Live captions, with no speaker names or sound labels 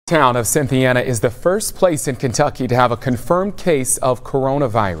Town of Cynthiana is the first place in Kentucky to have a confirmed case of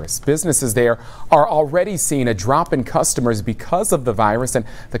coronavirus. Businesses there are already seeing a drop in customers because of the virus and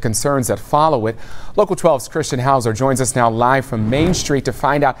the concerns that follow it. Local 12's Christian Hauser joins us now live from Main Street to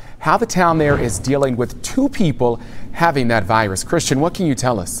find out how the town there is dealing with two people having that virus. Christian, what can you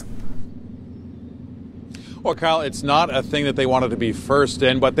tell us? Well, Kyle, it's not a thing that they wanted to be first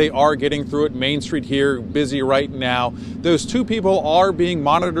in, but they are getting through it. Main Street here, busy right now. Those two people are being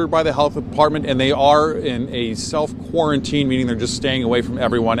monitored by the health department, and they are in a self-quarantine, meaning they're just staying away from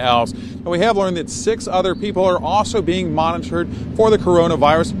everyone else. And we have learned that 6 other people are also being monitored for the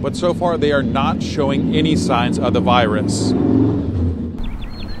coronavirus, but so far they are not showing any signs of the virus.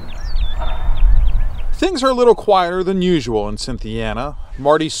 Things are a little quieter than usual in Cynthiana.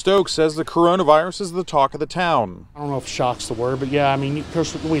 Marty Stokes says the coronavirus is the talk of the town. I don't know if shock's the word, but yeah, I mean, of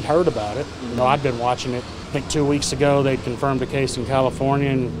course, we'd heard about it. You know, I'd been watching it. I think 2 weeks ago they confirmed a case in California,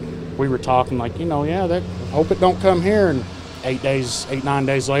 and we were talking like, I hope it don't come here. And 9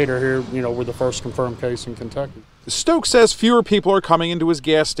 days later here, we're the first confirmed case in Kentucky. Stokes says fewer people are coming into his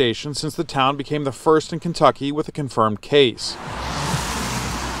gas station since the town became the first in Kentucky with a confirmed case.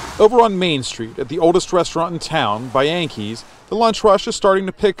 Over on Main Street, at the oldest restaurant in town, Biancke's, the lunch rush is starting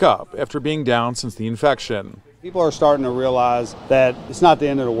to pick up after being down since the infection. People are starting to realize that it's not the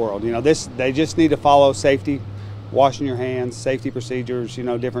end of the world. They just need to follow safety, washing your hands, safety procedures,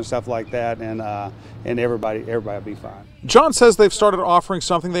 different stuff like that, and everybody will be fine. Jon says they've started offering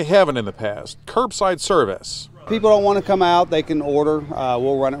something they haven't in the past: curbside service. People don't want to come out, they can order.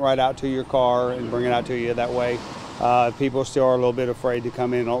 We'll run it right out to your car and bring it out to you that way. If people still are a little bit afraid to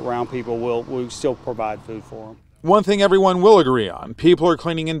come in around people, we'll still provide food for them. One thing everyone will agree on: people are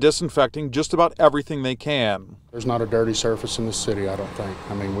cleaning and disinfecting just about everything they can. There's not a dirty surface in the city, I don't think.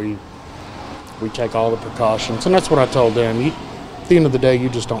 I mean, we take all the precautions, and that's what I told them. At the end of the day, you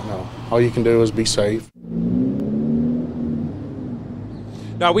just don't know. All you can do is be safe.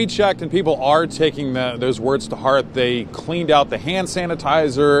 Now, we checked, and people are taking those words to heart. They cleaned out the hand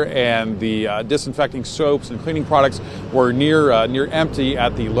sanitizer, and the disinfecting soaps and cleaning products were near empty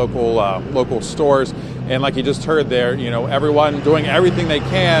at the local stores. And like you just heard there, everyone doing everything they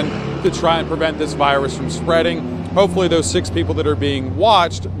can to try and prevent this virus from spreading. Hopefully those 6 people that are being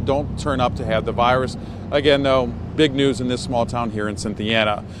watched don't turn up to have the virus. Again, though, big news in this small town here in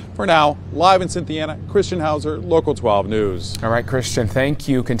Cynthiana. For now, live in Cynthiana, Christian Hauser, Local 12 News. All right, Christian, thank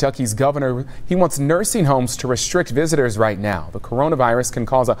you. Kentucky's governor, he wants nursing homes to restrict visitors right now. The coronavirus can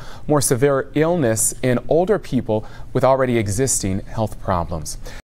cause a more severe illness in older people with already existing health problems.